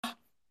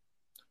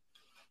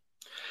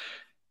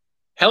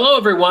Hello,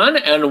 everyone,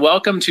 and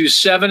welcome to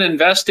Seven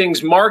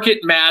Investing's Market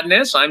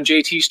Madness. I'm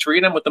JT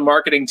Street. I'm with the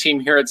marketing team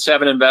here at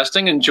Seven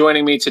Investing, and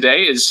joining me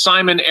today is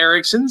Simon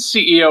Erickson,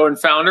 CEO and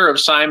founder of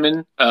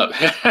Simon.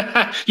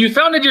 You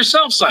founded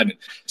yourself, Simon.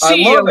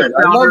 CEO and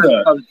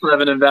founder of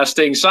Seven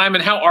Investing.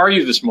 Simon, how are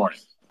you this morning?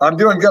 I'm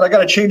doing good. I got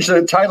to change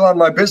the title on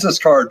my business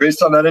card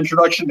based on that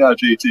introduction now,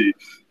 JT.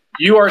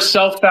 You are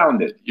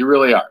self-founded. You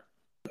really are.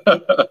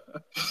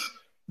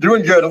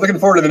 Doing good. I'm looking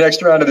forward to the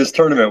next round of this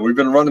tournament. We've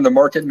been running the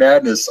Market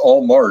Madness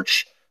all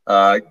March.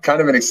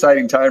 Kind of an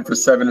exciting time for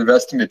Seven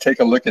Investing to take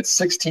a look at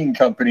 16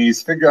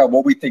 companies, figure out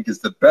what we think is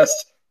the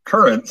best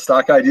current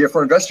stock idea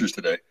for investors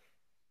today.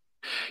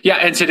 Yeah,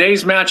 and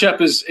today's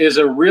matchup is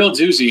a real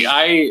doozy.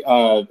 I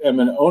am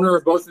an owner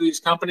of both of these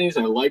companies.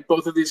 I like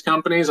both of these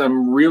companies.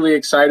 I'm really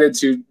excited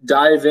to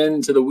dive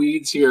into the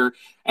weeds here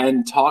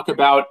and talk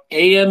about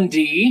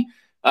AMD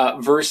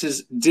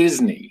versus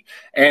Disney.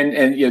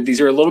 And you know,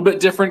 these are a little bit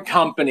different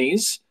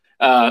companies.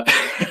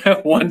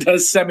 One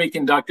does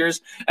semiconductors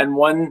and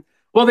one,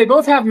 well, they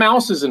both have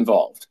mouses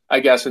involved,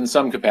 I guess, in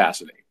some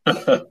capacity. We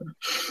do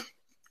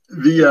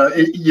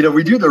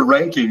the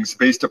rankings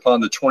based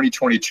upon the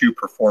 2022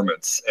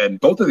 performance, and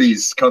both of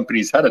these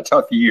companies had a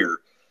tough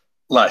year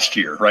last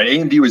year, right?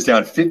 AMD was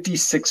down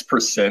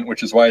 56%,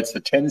 which is why it's the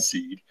 10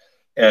 seed.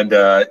 And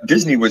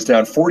Disney was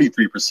down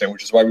 43%,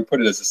 which is why we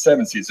put it as a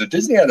 7 seed. So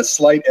Disney had a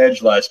slight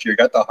edge last year,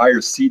 got the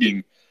higher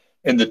seeding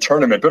in the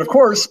tournament. But of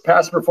course,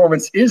 past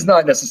performance is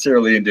not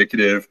necessarily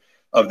indicative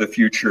of the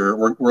future.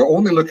 We're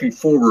only looking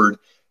forward,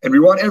 and we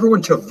want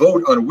everyone to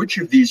vote on which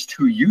of these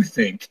two you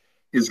think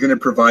is going to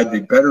provide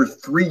the better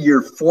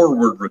 3-year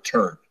forward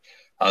return.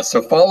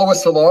 So follow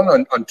us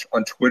along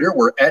on Twitter.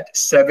 We're at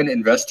 7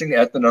 Investing,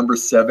 at the number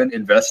 7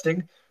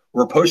 Investing.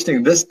 We're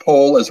posting this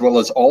poll as well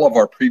as all of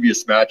our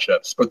previous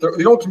matchups. But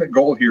the ultimate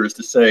goal here is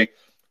to say,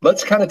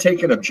 let's kind of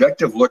take an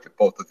objective look at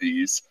both of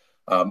these.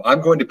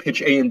 I'm going to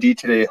pitch AMD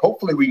today.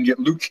 Hopefully we can get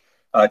Luke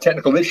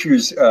technical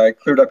issues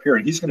cleared up here,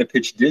 and he's going to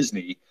pitch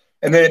Disney.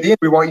 And then at the end,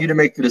 we want you to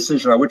make the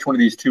decision on which one of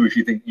these two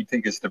you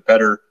think is the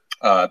better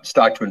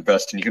stock to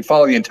invest in. You can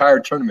follow the entire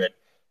tournament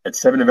at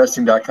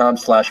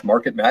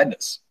 7investing.com/market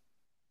madness.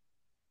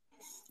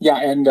 Yeah,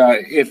 and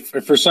if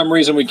for some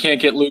reason we can't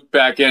get Luke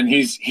back in,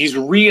 he's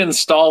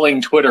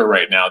reinstalling Twitter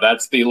right now.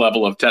 That's the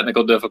level of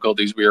technical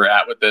difficulties we are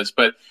at with this.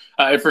 But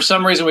if for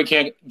some reason we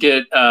can't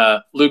get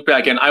Luke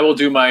back in, I will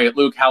do my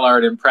Luke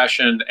Hallard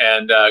impression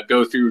and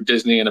go through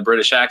Disney in a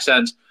British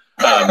accent.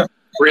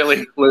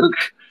 Really, Luke,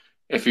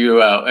 if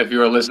you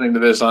are listening to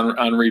this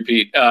on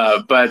repeat,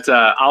 but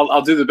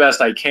I'll do the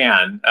best I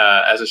can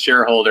as a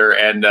shareholder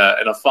and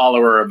a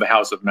follower of the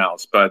House of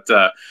Mouse. But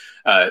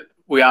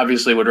we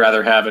obviously would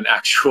rather have an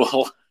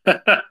actual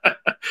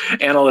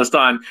analyst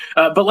on.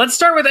 But let's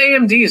start with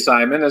AMD,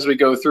 Simon, as we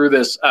go through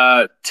this.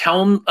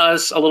 Tell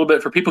us a little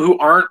bit, for people who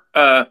aren't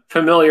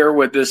familiar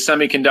with this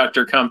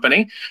semiconductor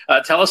company,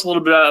 tell us a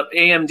little bit about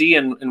AMD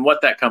and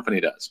what that company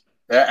does.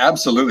 Yeah,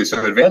 absolutely.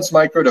 So Advanced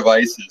Micro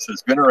Devices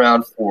has been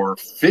around for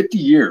 50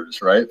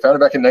 years, right? Founded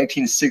back in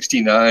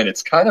 1969.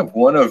 It's kind of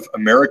one of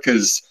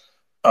America's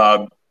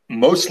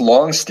most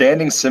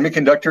long-standing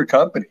semiconductor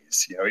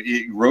companies. You know,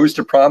 it rose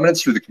to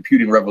prominence through the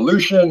computing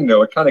revolution. You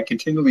know, it kind of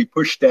continually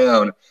pushed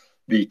down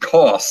the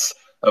costs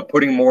of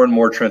putting more and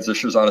more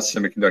transistors on a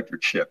semiconductor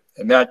chip.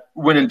 And that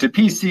went into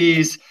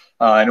PCs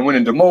and it went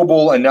into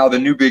mobile. And now the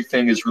new big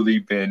thing has really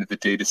been the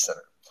data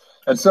center.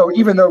 And so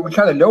even though we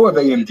kind of know of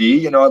AMD,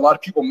 you know, a lot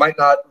of people might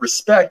not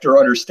respect or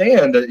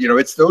understand that, you know,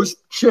 it's those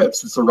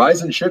chips, it's the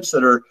Ryzen chips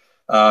that are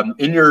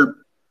in your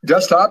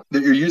desktop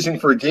that you're using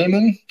for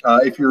gaming.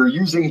 If you're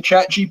using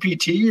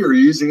ChatGPT or you're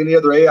using any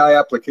other AI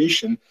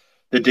application,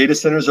 the data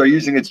centers are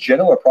using its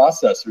Genoa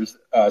processors,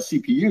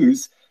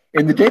 CPUs,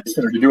 in the data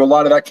center to do a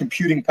lot of that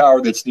computing power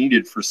that's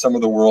needed for some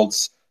of the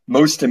world's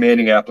most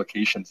demanding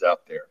applications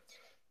out there.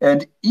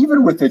 And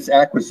even with its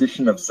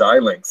acquisition of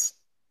Xilinx,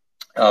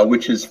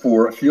 which is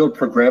for field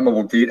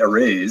programmable gate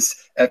arrays,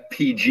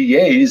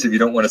 FPGAs, if you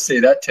don't want to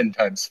say that 10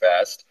 times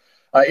fast,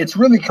 it's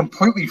really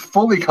completely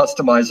fully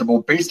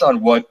customizable based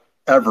on whatever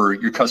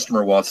your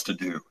customer wants to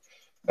do.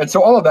 And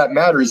so all of that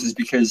matters is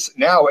because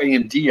now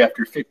AMD,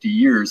 after 50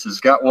 years, has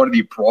got one of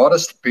the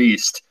broadest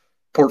based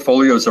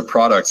portfolios of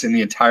products in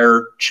the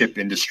entire chip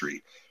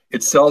industry.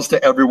 It sells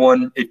to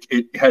everyone.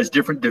 It has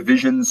different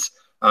divisions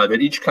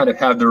that each kind of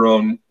have their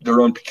own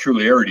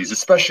peculiarities,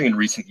 especially in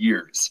recent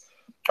years.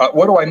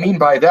 What do I mean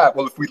by that?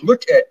 Well, if we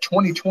look at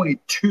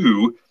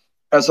 2022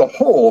 as a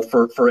whole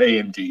for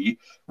AMD,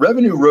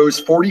 revenue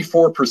rose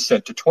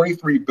 44% to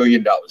 $23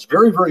 billion.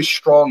 Very, very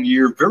strong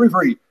year.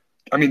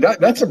 I mean,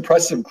 that's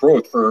impressive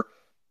growth for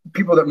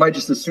people that might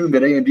just assume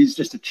that AMD is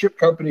just a chip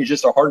company,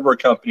 just a hardware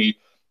company.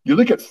 You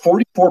look at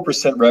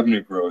 44%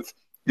 revenue growth.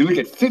 You look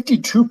at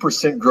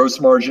 52% gross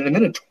margin and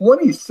then a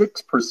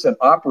 26%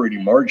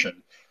 operating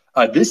margin.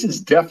 This is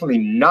definitely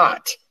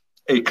not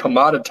a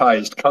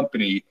commoditized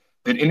company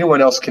that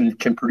anyone else can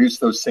produce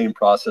those same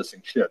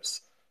processing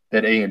chips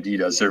that AMD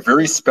does. They're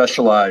very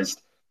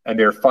specialized, and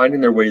they're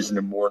finding their ways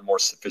into more and more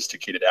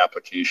sophisticated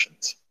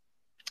applications.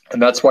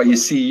 And that's why you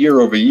see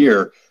year over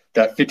year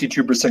That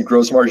 52%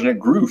 gross margin, it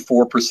grew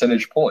 4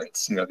 percentage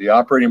points. The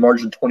operating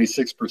margin,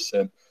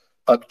 26%,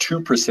 up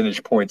 2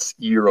 percentage points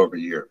year over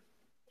year.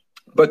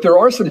 But there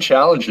are some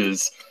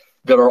challenges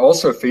that are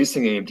also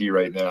facing AMD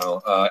right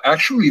now.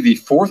 Actually, the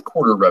fourth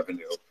quarter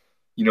revenue,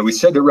 we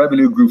said that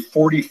revenue grew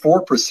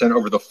 44%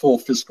 over the full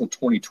fiscal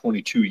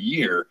 2022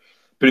 year,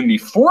 but in the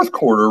fourth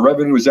quarter,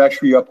 revenue was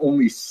actually up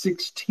only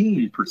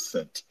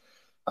 16%.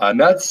 And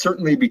that's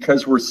certainly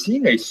because we're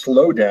seeing a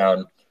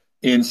slowdown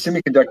in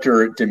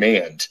semiconductor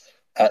demand,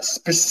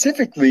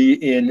 specifically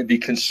in the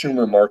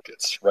consumer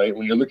markets, right?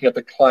 When you're looking at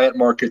the client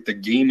market, the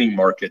gaming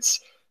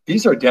markets,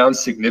 these are down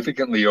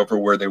significantly over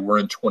where they were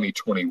in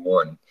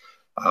 2021.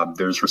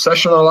 There's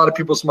recession on a lot of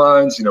people's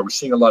minds. We're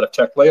seeing a lot of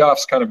tech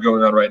layoffs kind of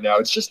going on right now.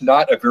 It's just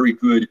not a very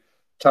good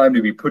time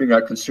to be putting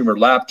out consumer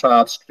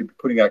laptops, to be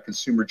putting out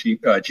consumer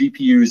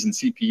GPUs and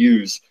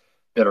CPUs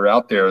that are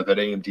out there that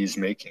AMD is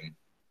making.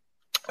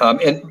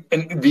 And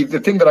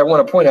the thing that I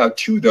want to point out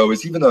too, though,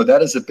 is even though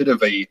that is a bit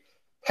of a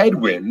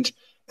headwind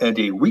and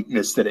a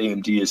weakness that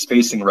AMD is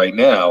facing right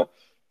now,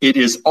 it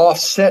is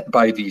offset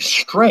by the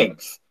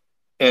strength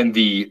and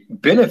the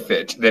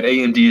benefit that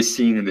AMD is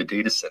seeing in the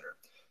data center.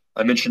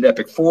 I mentioned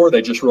EPYC 4.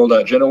 They just rolled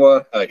out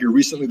Genoa here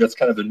recently. That's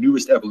kind of the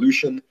newest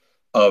evolution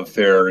of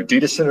their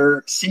data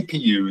center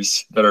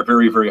CPUs that are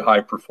very, very high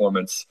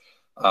performance.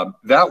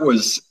 That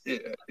was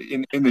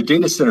in the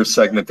data center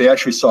segment, they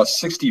actually saw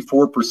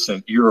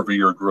 64%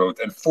 year-over-year growth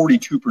and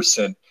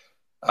 42%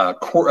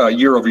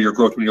 year-over-year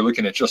growth when you're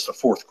looking at just the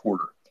fourth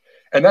quarter.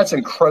 And that's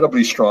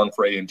incredibly strong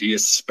for AMD,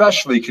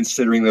 especially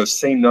considering those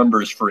same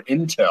numbers for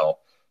Intel.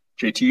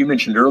 JT, you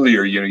mentioned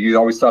earlier, you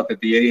always thought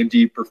that the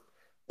AMD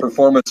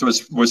performance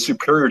was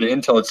superior to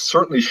Intel. It's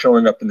certainly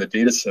showing up in the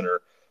data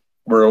center,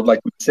 where, like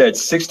we said,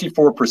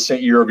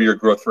 64% year-over-year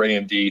growth for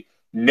AMD,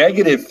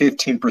 negative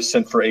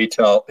 15% for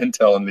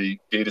Intel in the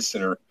data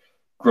center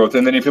growth.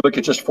 And then if you look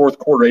at just fourth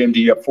quarter,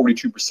 AMD up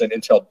 42%,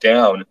 Intel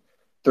down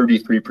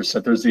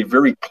 33%. There's a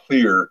very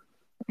clear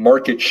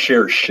market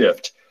share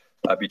shift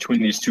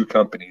between these two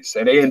companies.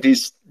 And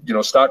AMD's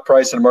stock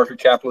price and market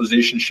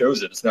capitalization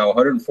shows it. It's now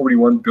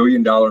 $141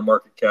 billion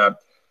market cap.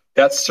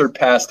 That's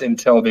surpassed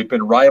Intel. They've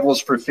been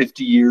rivals for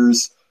 50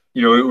 years.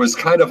 It was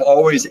kind of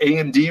always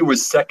AMD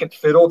was second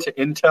fiddle to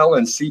Intel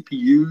and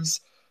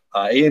CPUs.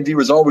 AMD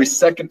was always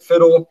second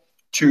fiddle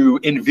to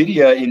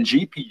NVIDIA in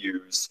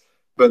GPUs.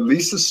 But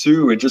Lisa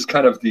Su and just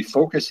kind of the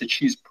focus that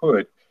she's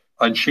put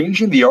on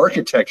changing the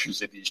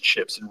architectures of these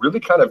chips and really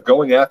kind of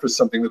going after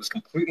something that was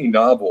completely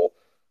novel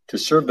to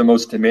serve the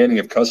most demanding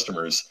of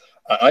customers.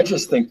 I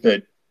just think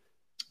that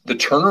the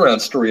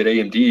turnaround story at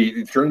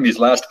AMD during these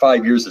last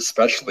 5 years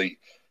especially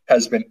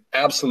has been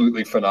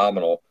absolutely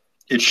phenomenal.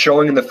 It's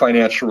showing in the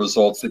financial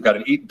results. They've got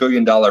an $8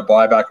 billion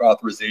buyback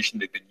authorization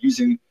they've been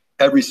using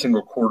every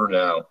single quarter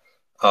now.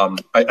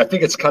 I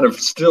think it's kind of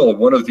still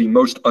one of the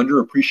most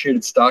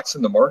underappreciated stocks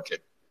in the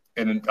market.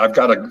 And I've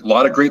got a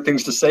lot of great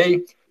things to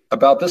say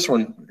about this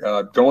one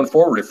going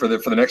forward for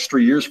the next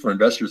 3 years for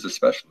investors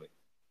especially.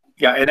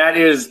 Yeah, and that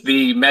is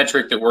the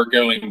metric that we're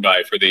going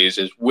by for these,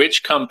 is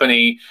which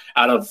company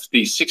out of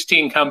the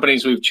 16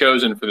 companies we've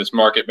chosen for this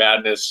Market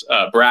Madness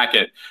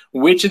bracket,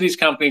 which of these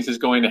companies is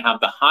going to have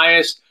the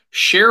highest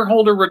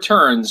shareholder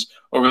returns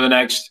over the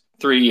next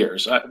 3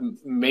 years.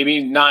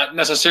 Maybe not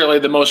necessarily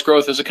the most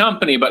growth as a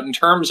company, but in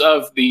terms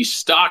of the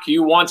stock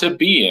you want to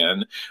be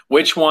in,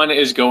 which one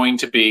is going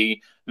to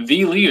be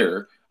the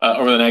leader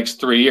over the next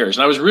 3 years.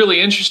 And I was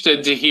really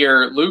interested to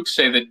hear Luke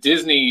say that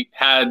Disney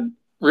had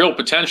real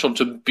potential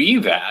to be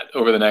that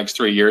over the next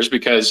 3 years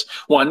because,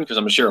 one, because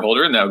I'm a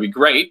shareholder and that would be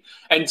great,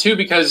 and two,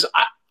 because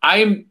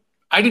I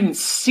didn't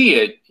see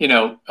it,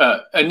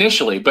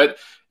 initially, but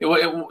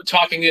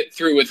talking it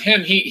through with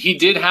him, he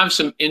did have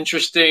some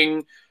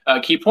interesting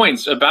key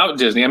points about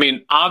Disney. I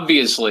mean,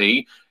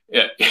 obviously,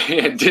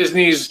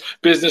 Disney's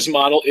business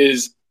model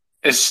is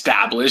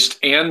established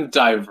and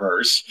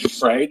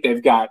diverse, right?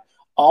 They've got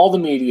all the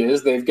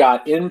medias, they've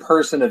got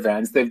in-person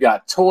events, they've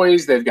got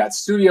toys, they've got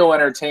studio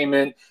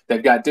entertainment,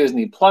 they've got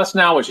Disney Plus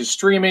now, which is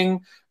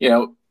streaming.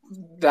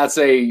 That's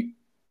a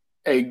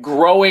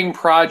growing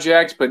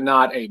project, but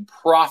not a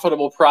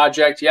profitable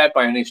project yet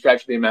by any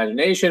stretch of the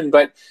imagination.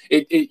 But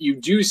you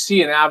do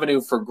see an avenue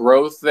for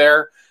growth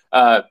there.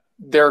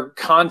 Their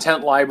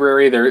content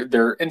library,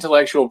 their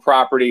intellectual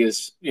property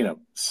is,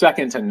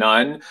 second to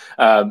none.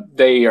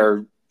 They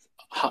are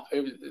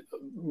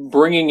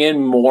bringing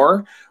in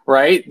more,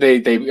 right?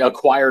 They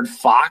acquired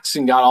Fox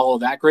and got all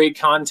of that great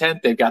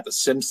content. They've got The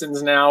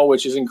Simpsons now,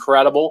 which is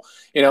incredible.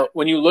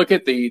 When you look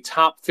at the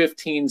top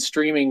 15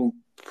 streaming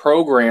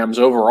programs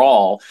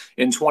overall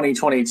in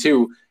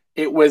 2022,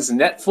 it was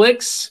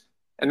Netflix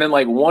and then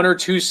like one or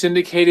two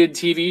syndicated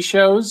TV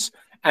shows,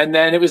 and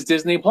then it was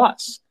Disney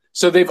Plus.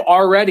 So they've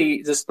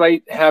already,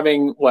 despite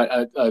having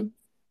a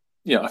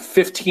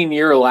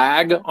 15-year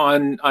lag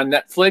on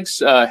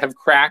Netflix, have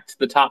cracked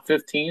the top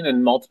 15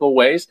 in multiple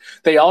ways.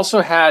 They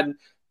also had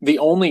the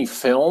only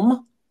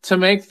film to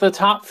make the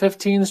top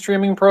 15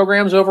 streaming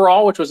programs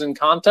overall, which was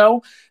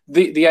Encanto.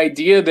 the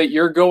idea that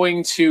you're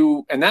going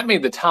to, and that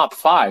made the top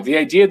five, the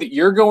idea that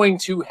you're going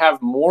to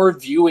have more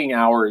viewing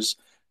hours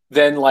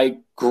than like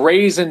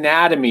Grey's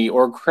Anatomy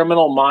or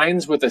Criminal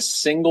Minds with a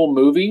single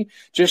movie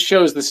just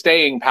shows the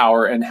staying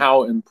power and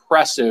how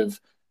impressive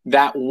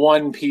that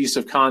one piece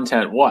of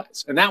content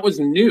was. And that was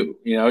new.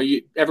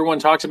 Everyone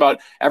talks about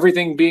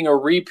everything being a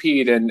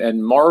repeat,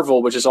 and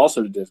Marvel, which is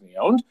also Disney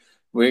owned.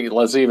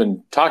 Let's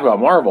even talk about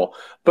Marvel.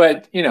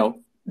 But,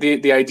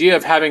 the idea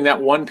of having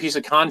that one piece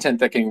of content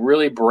that can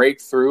really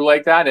break through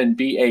like that and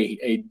be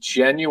a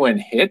genuine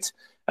hit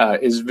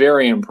is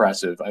very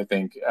impressive, I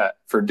think,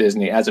 for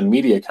Disney as a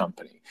media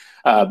company.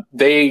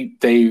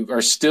 They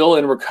are still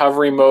in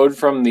recovery mode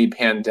from the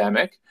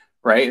pandemic,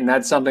 right? And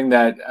that's something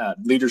that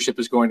leadership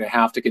is going to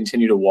have to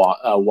continue to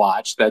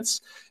watch.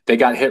 They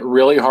got hit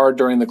really hard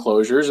during the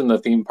closures, and the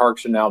theme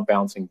parks are now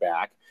bouncing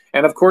back.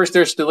 And of course,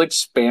 they're still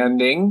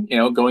expanding,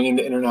 going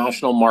into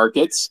international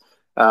markets,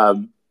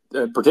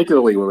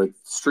 particularly with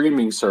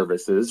streaming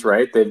services,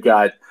 right? They've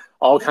got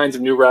all kinds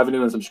of new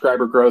revenue and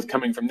subscriber growth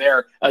coming from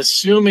there,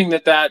 assuming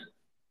that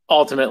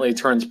ultimately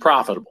turns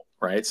profitable,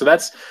 right? So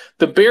that's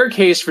the bear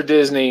case for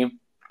Disney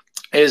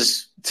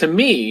is, to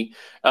me,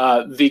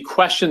 the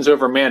questions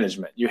over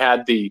management. You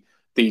had the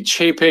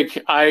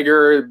Chapek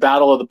Iger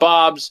battle of the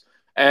Bobs,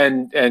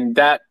 and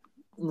that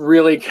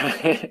really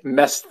kind of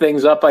messed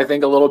things up, I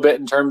think, a little bit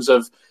in terms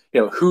of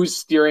who's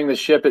steering the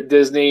ship at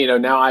Disney.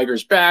 Now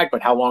Iger's back,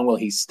 but how long will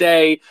he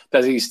stay?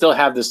 Does he still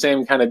have the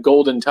same kind of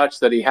golden touch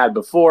that he had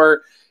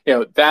before?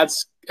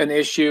 That's an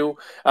issue.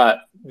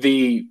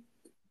 The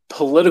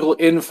political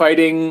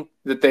infighting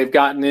that they've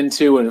gotten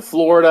into in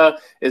Florida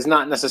is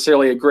not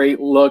necessarily a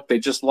great look. They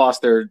just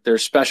lost their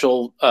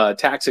special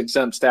tax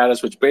exempt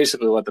status, which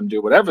basically let them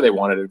do whatever they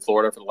wanted in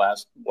Florida for the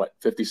last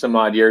 50 some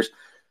odd years.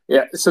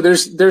 Yeah, so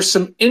there's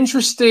some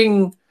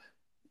interesting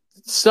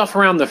stuff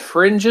around the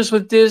fringes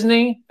with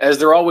Disney, as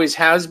there always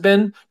has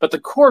been, but the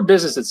core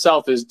business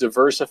itself is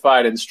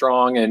diversified and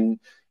strong. And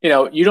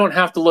you don't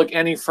have to look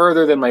any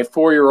further than my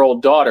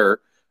 4-year-old daughter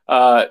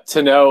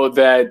to know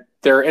that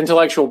their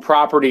intellectual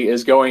property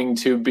is going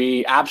to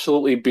be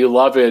absolutely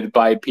beloved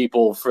by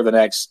people for the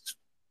next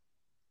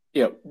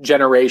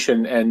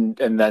generation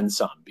and then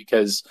some,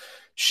 because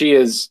she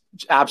is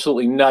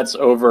absolutely nuts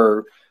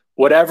over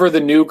whatever the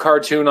new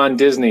cartoon on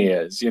Disney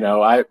is.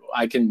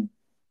 I can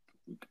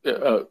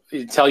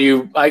tell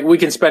you, we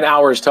can spend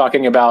hours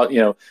talking about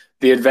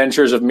the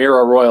adventures of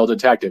Mira Royal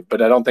Detective,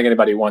 but I don't think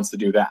anybody wants to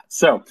do that.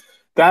 So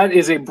that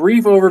is a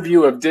brief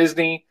overview of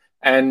Disney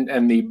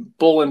and the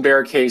bull and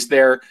bear case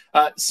there.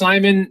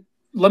 Simon,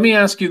 let me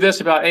ask you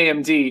this about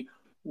AMD.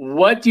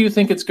 What do you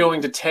think it's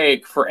going to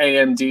take for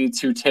AMD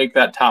to take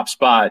that top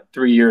spot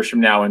 3 years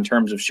from now in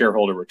terms of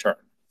shareholder return?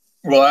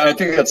 Well, I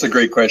think that's a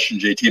great question,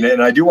 JT.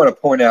 And I do want to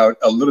point out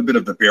a little bit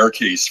of the bear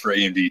case for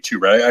AMD too,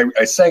 right?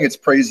 I sang its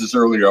praises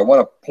earlier. I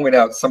want to point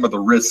out some of the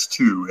risks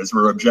too, as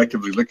we're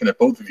objectively looking at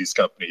both of these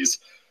companies.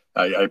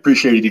 I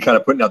appreciated you kind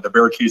of putting out the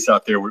bear case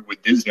out there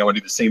with Disney. I want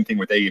to do the same thing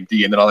with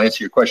AMD, and then I'll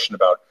answer your question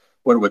about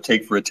what it would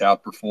take for it to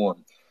outperform.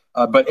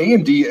 But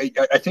AMD,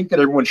 I think that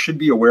everyone should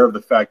be aware of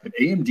the fact that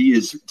AMD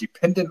is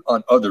dependent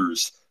on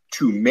others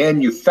to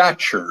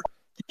manufacture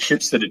the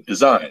chips that it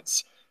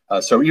designs.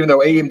 So even though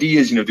AMD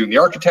is, doing the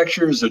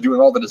architectures, they're doing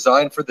all the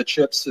design for the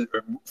chips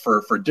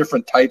for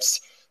different types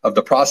of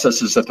the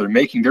processes that they're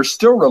making, they're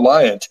still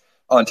reliant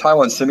on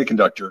Taiwan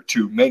Semiconductor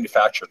to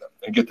manufacture them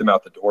and get them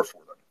out the door for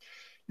them.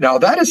 Now,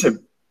 that is a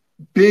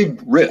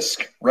big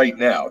risk right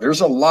now.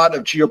 There's a lot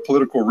of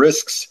geopolitical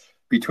risks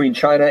between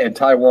China and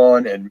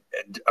Taiwan and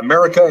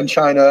America and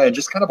China, and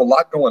just kind of a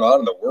lot going on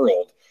in the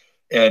world.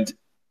 And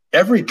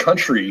every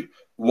country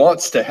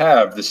wants to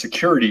have the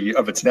security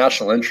of its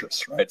national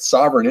interests, right?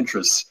 Sovereign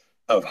interests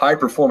of high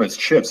performance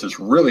chips is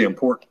really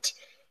important.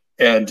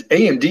 And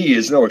AMD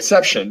is no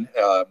exception.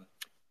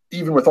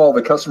 Even with all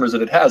the customers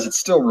that it has, it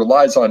still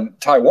relies on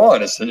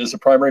Taiwan as a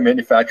primary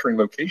manufacturing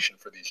location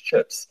for these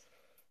chips.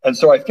 And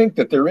so I think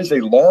that there is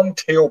a long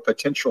tail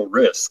potential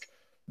risk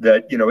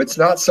that, it's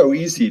not so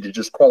easy to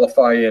just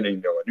qualify in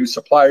a new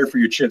supplier for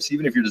your chips.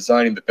 Even if you're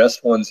designing the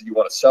best ones that you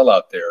want to sell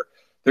out there,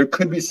 there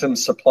could be some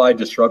supply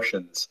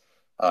disruptions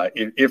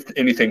if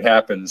anything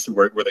happens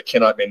where they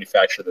cannot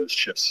manufacture those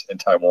chips in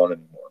Taiwan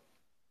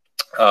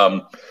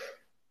anymore.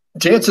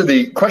 To answer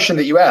the question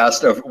that you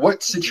asked of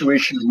what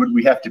situation would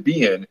we have to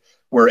be in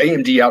where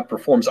AMD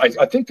outperforms,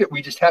 I think that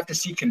we just have to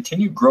see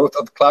continued growth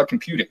of cloud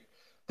computing.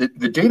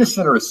 The data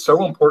center is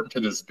so important to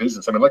this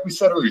business. I mean, like we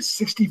said earlier,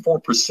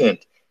 64%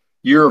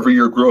 year over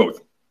year growth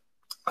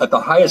at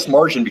the highest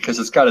margin because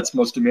it's got its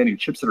most demanding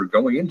chips that are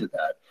going into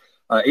that.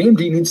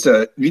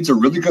 AMD needs a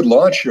really good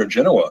launch here in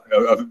Genoa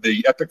of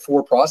the EPYC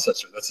 4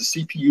 processor. That's a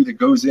CPU that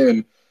goes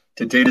in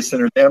to data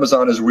centers.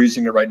 Amazon is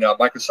using it right now.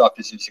 Microsoft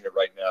is using it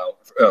right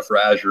now for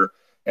Azure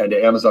and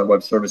Amazon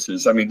Web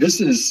Services. I mean, this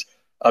is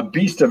a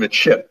beast of a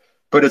chip,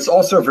 but it's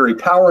also very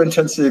power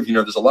intensive.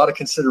 There's a lot of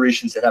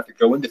considerations that have to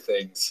go into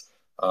things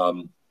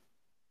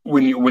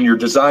when you're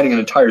designing an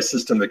entire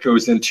system that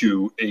goes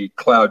into a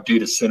cloud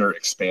data center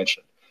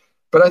expansion.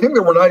 But I think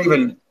that we're not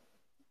even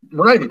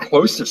we're not even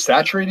close to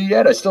saturated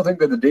yet. I still think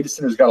that the data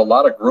center's got a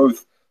lot of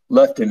growth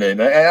left in it.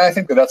 And I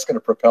think that that's going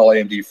to propel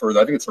AMD further.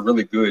 I think it's a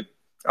really good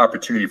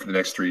opportunity for the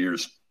next 3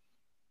 years.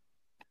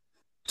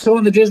 So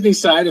on the Disney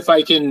side, if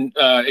I can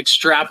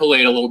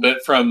extrapolate a little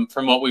bit from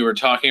what we were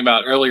talking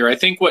about earlier, I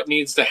think what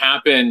needs to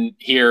happen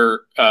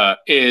here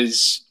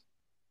is,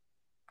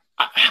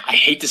 I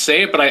hate to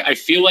say it, but I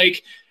feel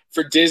like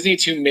for Disney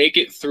to make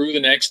it through the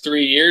next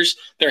 3 years,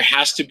 there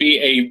has to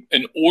be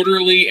an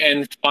orderly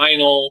and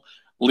final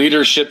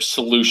leadership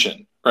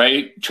solution,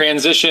 right?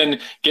 Transition,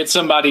 get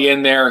somebody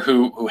in there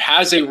who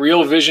has a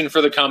real vision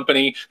for the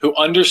company, who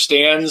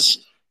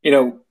understands,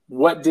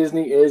 what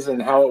Disney is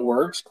and how it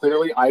works.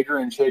 Clearly, Iger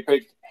and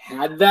Chapek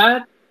had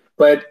that,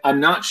 but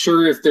I'm not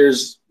sure if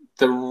there's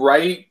the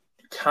right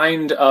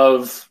kind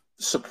of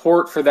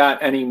support for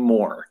that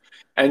anymore.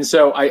 And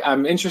so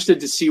I'm interested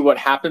to see what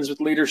happens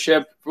with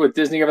leadership with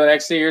Disney over the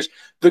next 2 years.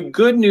 The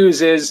good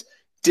news is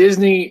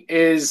Disney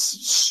is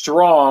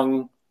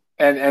strong,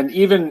 and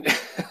even,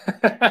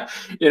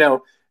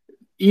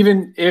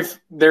 even if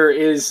there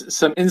is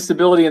some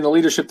instability in the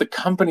leadership, the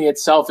company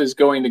itself is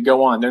going to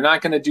go on. They're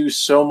not going to do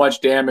so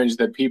much damage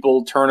that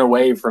people turn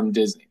away from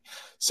Disney.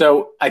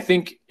 So I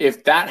think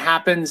if that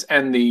happens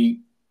and the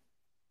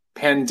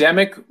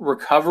pandemic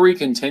recovery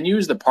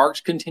continues, the parks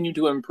continue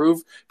to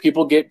improve,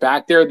 people get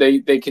back there,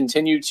 they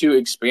continue to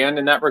expand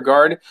in that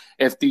regard.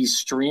 If the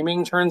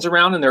streaming turns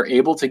around and they're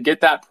able to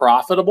get that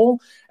profitable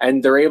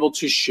and they're able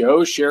to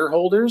show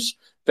shareholders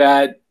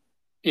that,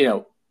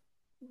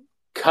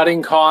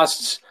 cutting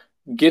costs,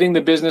 getting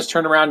the business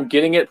turned around,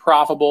 getting it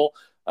profitable,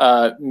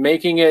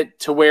 making it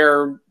to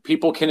where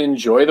people can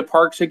enjoy the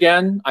parks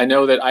again. I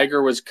know that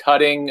Iger was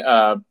cutting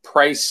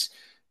prices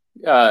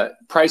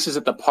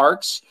at the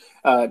parks,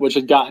 which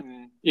had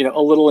gotten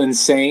a little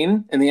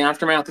insane in the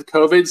aftermath of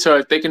COVID. So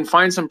if they can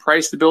find some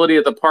price stability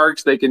at the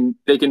parks, they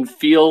can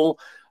feel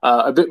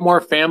a bit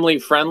more family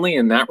friendly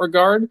in that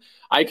regard.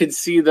 I could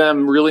see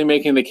them really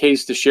making the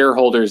case to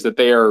shareholders that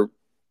they are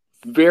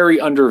very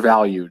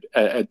undervalued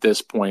at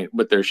this point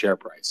with their share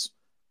price.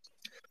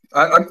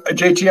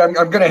 JT, I'm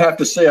going to have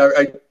to say,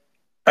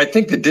 I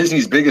think that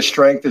Disney's biggest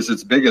strength is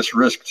its biggest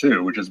risk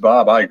too, which is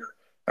Bob Iger.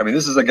 I mean,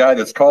 this is a guy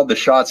that's called the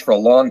shots for a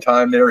long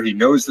time there. He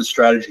knows the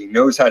strategy. He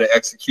knows how to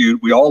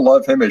execute. We all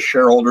love him as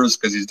shareholders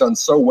because he's done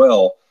so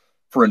well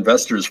for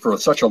investors for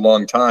such a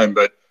long time.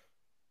 But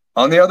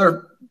on the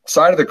other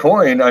side of the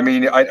coin, I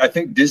mean, I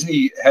think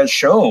Disney has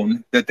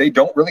shown that they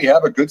don't really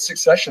have a good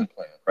succession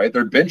plan, right?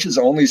 Their bench is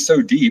only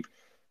so deep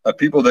of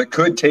people that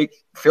could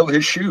fill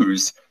his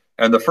shoes.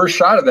 And the first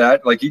shot of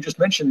that, like you just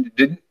mentioned,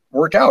 didn't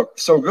work out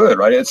so good,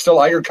 right? It's still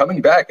Iger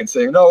coming back and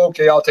saying, no,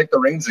 okay, I'll take the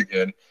reins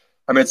again.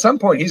 I mean, at some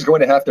point, he's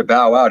going to have to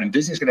bow out, and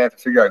Disney's going to have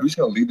to figure out who's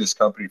going to lead this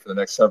company for the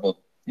next several,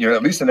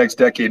 at least the next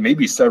decade,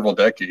 maybe several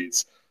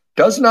decades.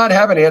 Does not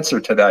have an answer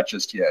to that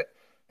just yet.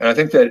 And I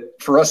think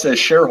that for us as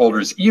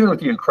shareholders, even with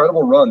the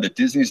incredible run that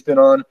Disney's been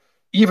on,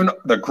 even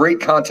the great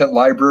content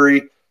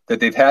library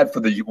that they've had for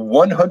the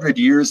 100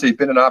 years they've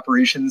been in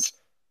operations.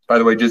 By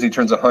the way, Disney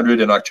turns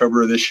 100 in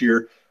October of this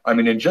year. I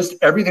mean, and just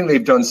everything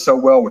they've done so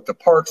well with the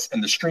parks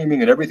and the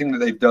streaming and everything that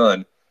they've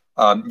done,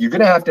 you're going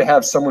to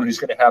have someone who's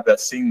going to have that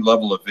same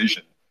level of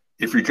vision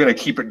if you're going to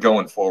keep it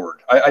going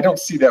forward. I don't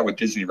see that with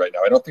Disney right now.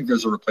 I don't think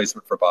there's a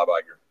replacement for Bob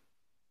Iger.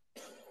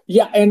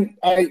 Yeah, and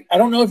I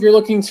don't know if you're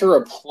looking to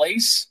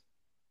replace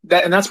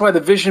that, and that's why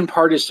the vision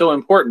part is so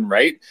important,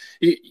 right?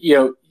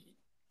 You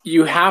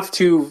have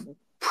to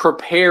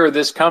prepare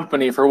this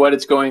company for what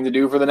it's going to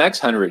do for the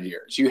next 100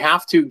 years. You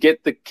have to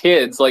get the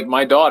kids like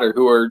my daughter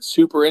who are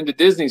super into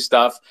Disney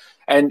stuff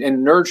and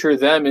nurture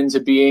them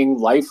into being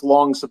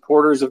lifelong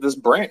supporters of this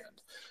brand.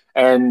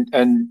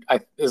 And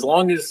as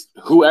long as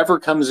whoever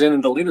comes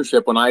in the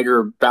leadership when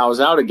Iger bows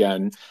out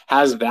again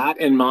has that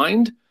in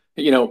mind,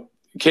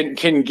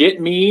 can get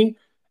me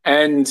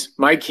and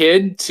my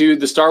kid to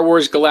the Star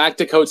Wars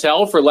Galactic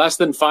Hotel for less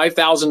than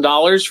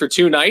 $5,000 for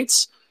 2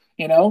 nights,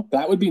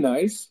 that would be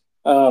nice.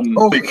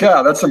 Holy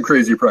cow, that's some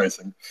crazy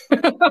pricing.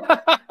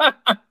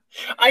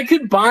 I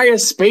could buy a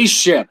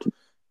spaceship.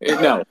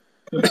 No.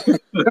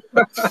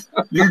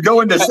 You're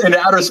going into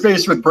outer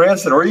space with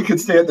Branson, or you could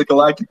stay at the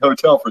Galactic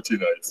Hotel for 2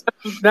 nights.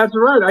 That's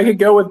right. I could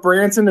go with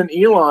Branson and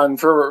Elon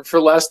for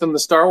less than the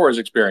Star Wars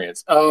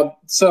experience.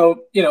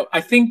 So,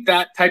 I think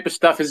that type of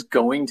stuff is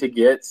going to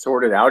get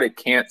sorted out. It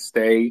can't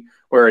stay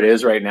where it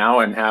is right now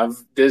and have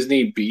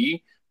Disney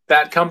be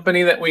that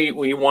company that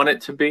we want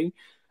it to be.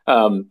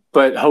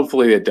 But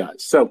hopefully it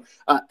does. So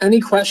any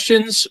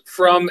questions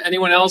from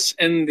anyone else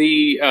in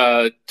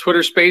the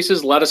Twitter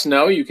spaces, let us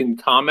know. You can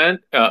comment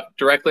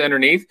directly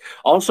underneath.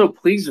 Also,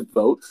 please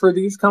vote for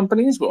these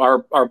companies.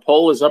 Our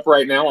poll is up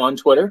right now on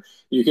Twitter.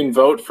 You can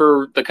vote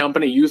for the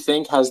company you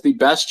think has the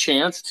best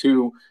chance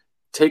to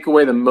take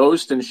away the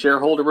most in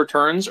shareholder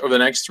returns over the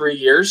next 3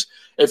 years.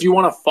 If you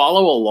want to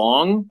follow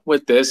along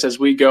with this as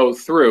we go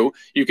through,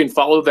 you can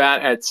follow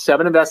that at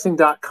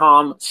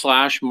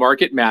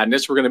 7investing.com/market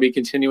madness. We're going to be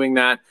continuing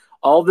that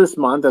all this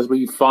month as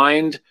we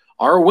find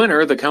our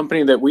winner, the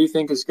company that we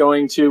think is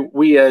going to,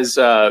 we as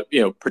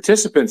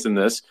participants in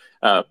this,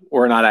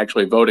 we're not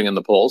actually voting in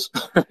the polls.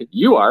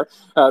 You are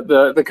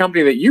the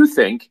company that you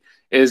think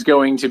is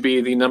going to be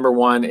the number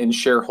one in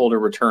shareholder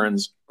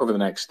returns over the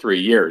next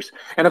 3 years.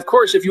 And of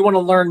course, if you want to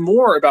learn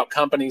more about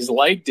companies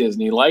like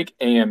Disney, like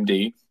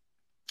AMD,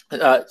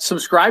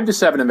 subscribe to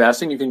 7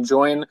 Investing. You can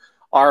join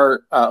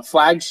our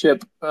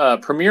flagship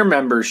premier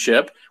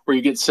membership where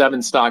you get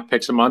 7 stock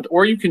picks a month,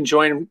 or you can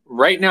join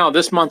right now,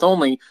 this month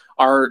only,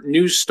 our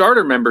new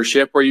starter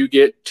membership where you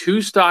get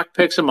 2 stock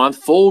picks a month,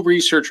 full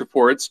research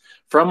reports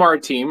from our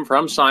team,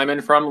 from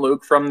Simon, from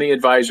Luke, from the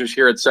advisors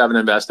here at 7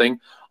 Investing,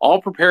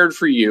 all prepared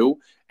for you.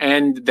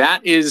 And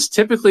that is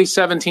typically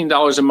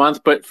 $17 a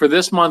month, but for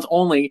this month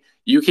only,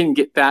 you can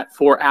get that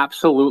for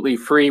absolutely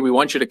free. We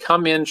want you to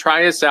come in,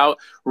 try us out,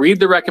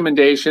 read the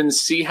recommendations,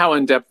 see how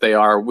in-depth they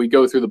are. We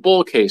go through the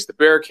bull case, the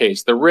bear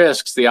case, the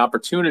risks, the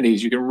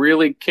opportunities. You can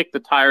really kick the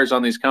tires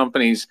on these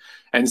companies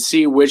and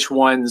see which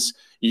ones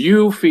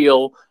you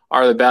feel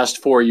are the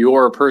best for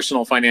your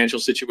personal financial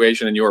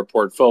situation and your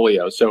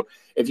portfolio. So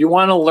if you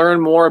want to learn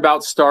more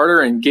about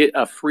Starter and get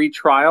a free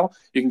trial,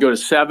 you can go to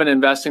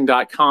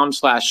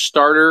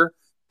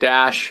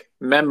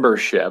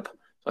 7investing.com/starter-membership.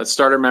 That's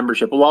Starter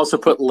membership. We'll also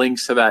put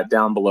links to that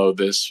down below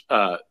this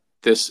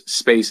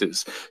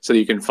spaces so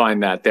you can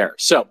find that there.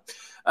 So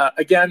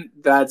again,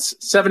 that's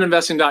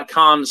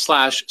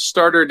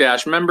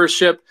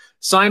 7investing.com/starter-membership.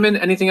 Simon,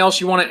 anything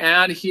else you want to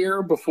add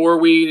here before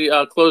we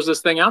close this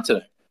thing out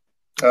today?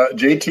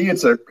 JT,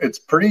 it's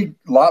pretty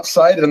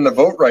lopsided in the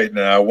vote right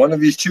now. One of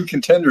these 2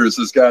 contenders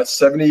has got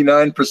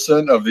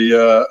 79% of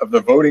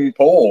the voting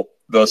poll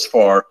thus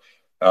far.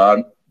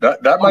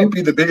 That might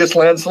be the biggest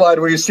landslide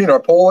we've seen.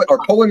 Our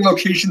polling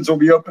locations will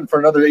be open for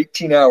another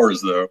 18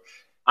 hours, though.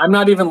 I'm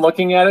not even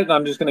looking at it, and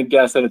I'm just going to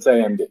guess that it's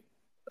AMD.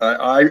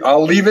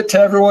 I'll leave it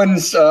to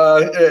everyone's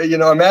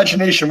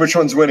imagination which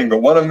one's winning, but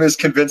one of them is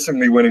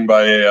convincingly winning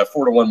by a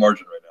 4-1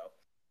 margin right now.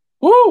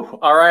 Woo!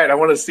 All right. I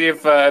want to see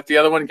if the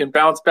other one can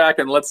bounce back,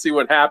 and let's see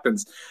what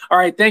happens. All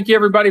right. Thank you,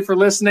 everybody, for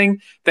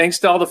listening. Thanks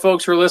to all the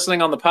folks who are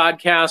listening on the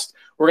podcast.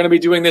 We're going to be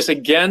doing this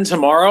again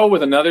tomorrow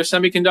with another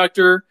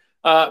semiconductor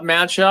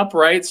matchup,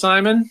 right,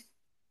 Simon?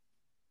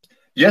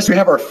 Yes, we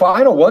have our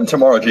final one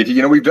tomorrow,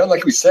 JT. We've done,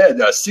 like we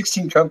said,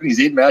 16 companies,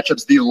 8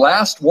 matchups. The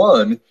last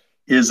one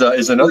is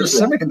another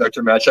semiconductor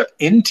matchup,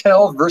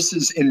 Intel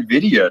versus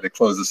NVIDIA, to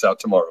close this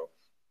out tomorrow.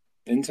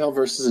 Intel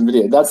versus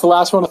NVIDIA. That's the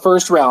last one, the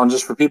first round,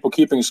 just for people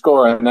keeping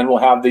score. And then we'll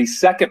have the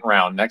second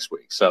round next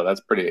week. So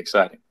that's pretty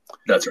exciting.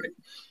 That's right.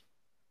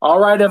 All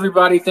right,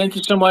 everybody. Thank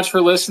you so much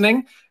for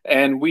listening.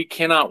 And we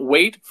cannot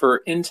wait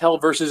for Intel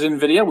versus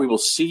NVIDIA. We will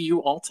see you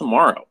all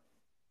tomorrow.